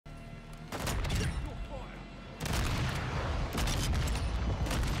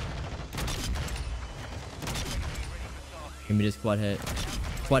Give me this quad head.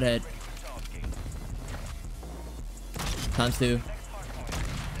 Quad head. Times 2.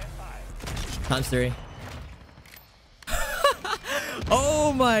 Times 3.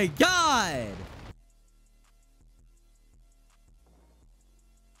 Oh my god!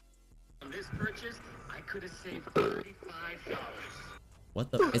 On this purchase, I could have saved $35.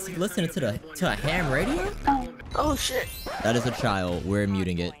 What the? Is he listening to a ham radio? Oh shit. That is a child. We're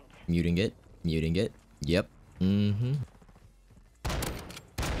muting it. Muting it. Muting it. Yep. Mm-hmm.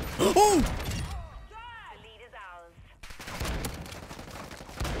 Oh!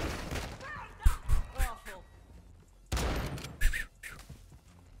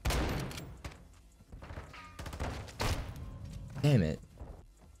 Damn it.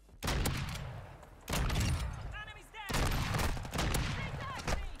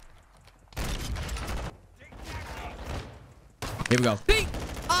 Here we go. Pink!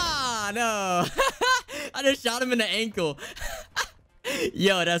 Ah, no. I just shot him in the ankle.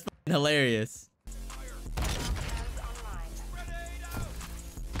 Yo, that's fucking hilarious.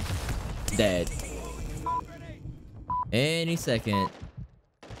 Dead. Any second.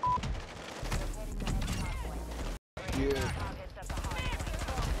 Yeah.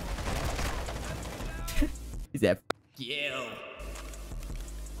 He's at you.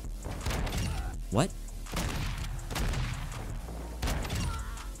 What?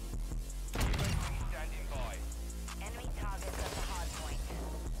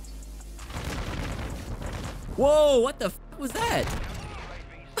 Whoa, what the f was that?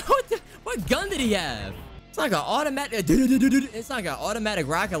 What gun did he have? It's like an automatic. It's like an automatic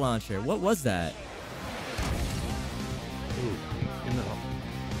rocket launcher. What was that?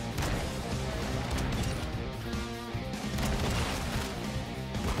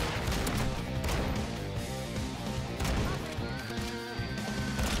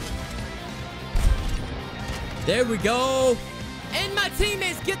 There we go. And my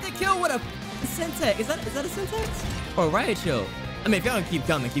teammates get the kill with a syntax. Is that a syntax? Or a riot shield? I mean, if y'all don't keep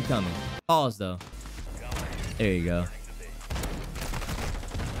coming, keep coming. Pause though. There you go.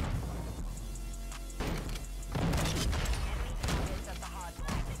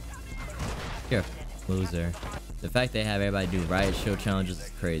 Here, loser. The fact they have everybody do riot shield challenges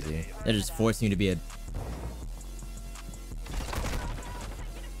is crazy. They're just forcing you to be a...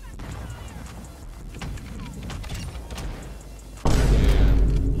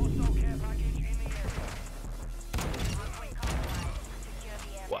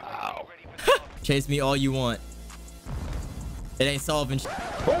 Wow. Chase me all you want. It ain't solving sh...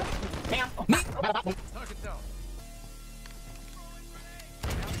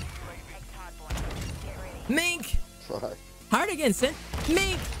 Mink! Hard again, Sin.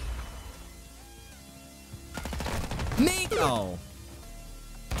 Mink! Mink! Oh.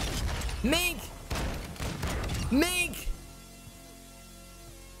 Mink! Mink!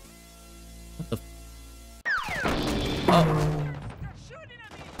 What the f... Oh.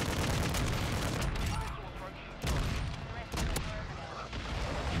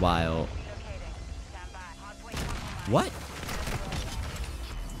 Wild. What?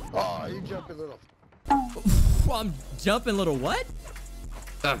 Oh, you jumping little. Well, I'm jumping little what?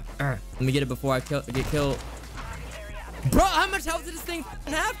 Let me get it before I get killed. Bro, how much health did this thing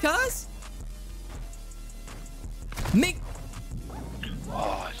have, cuz? Mink.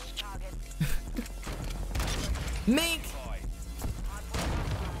 Oh. Mink.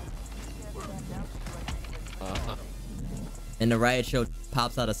 And the riot shield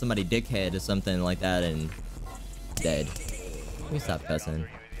pops out of somebody's dickhead or something like that and dead. Let me stop cussing.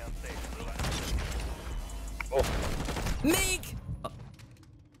 Oh. Mink! Oh.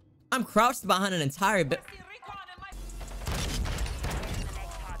 I'm crouched behind an entire bit.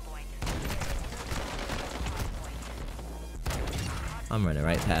 I'm running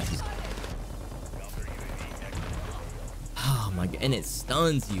right past this. Oh my god, and it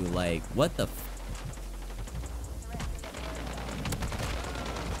stuns you, like, what the f—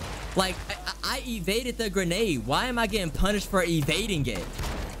 Like, I evaded the grenade. Why am I getting punished for evading it?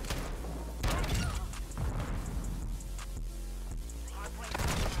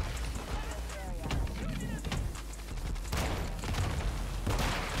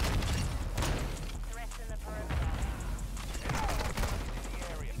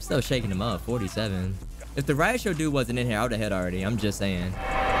 I'm still shaking him up. 47. If the riot show dude wasn't in here, I would have hit already. I'm just saying.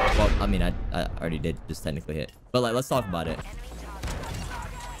 Well, I mean, I already did just technically hit. But, like, let's talk about it.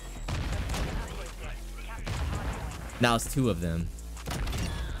 Now it's 2 of them.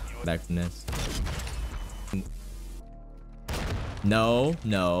 Back from this. No,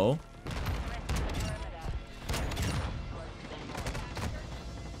 no.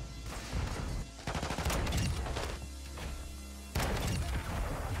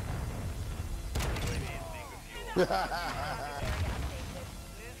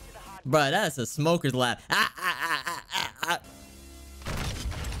 Bruh, that's a smoker's laugh. Ah, ah, ah, ah, ah, ah.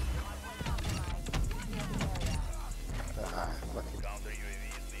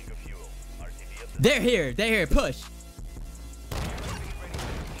 They're here. They're here. Push.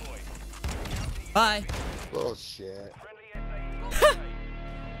 Bye. Bullshit.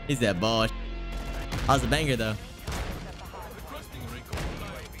 He said ball. I was a banger though.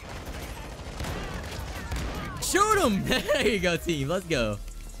 Shoot him! There you go, team. Let's go.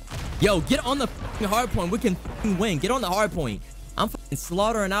 Yo, get on the hard point. We can win. Get on the hard point. I'm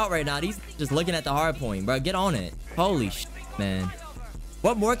slaughtering out right now. These just looking at the hard point, bro. Get on it. Holy shit, man.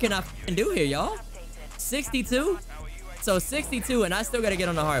 What more can I do here, y'all? 62? So 62, and I still gotta get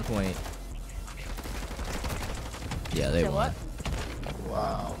on the hard point. Yeah, they won.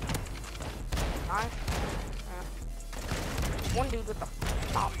 Wow. Nice. One dude with the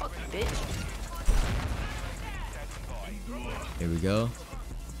fuck, bitch. Here we go.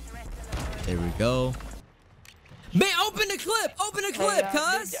 There we go. Man, open the clip! Open the clip,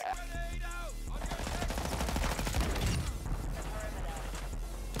 cuz!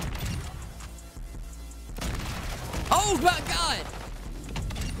 Oh my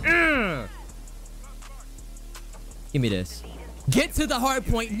god! Give me this. Get to the hard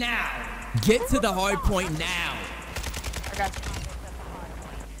point now! Get to the hard point now! I got you.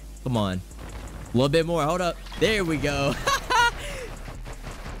 Come on. A little bit more. Hold up. There we go.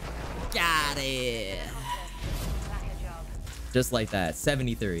 Got it. Just like that.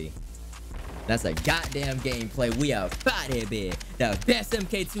 73. That's a goddamn gameplay. We are out here, bitch. The best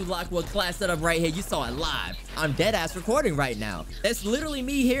MK2 Lockwood class setup right here. You saw it live. I'm dead ass recording right now. That's literally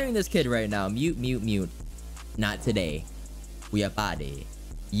me hearing this kid right now. Mute, mute, mute. Not today. We are out here.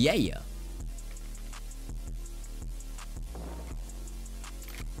 Yeah.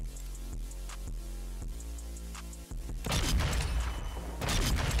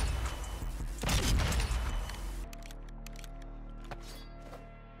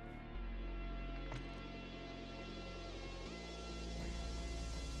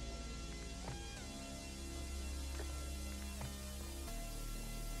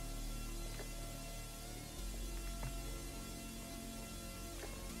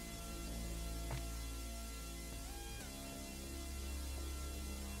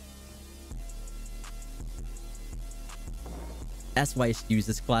 That's why you should use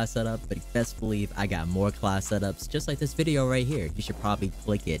this class setup, but best believe I got more class setups just like this video right here. You should probably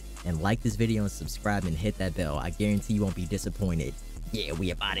click it and like this video and subscribe and hit that bell. I guarantee you won't be disappointed. Yeah,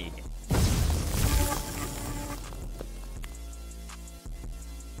 we about it.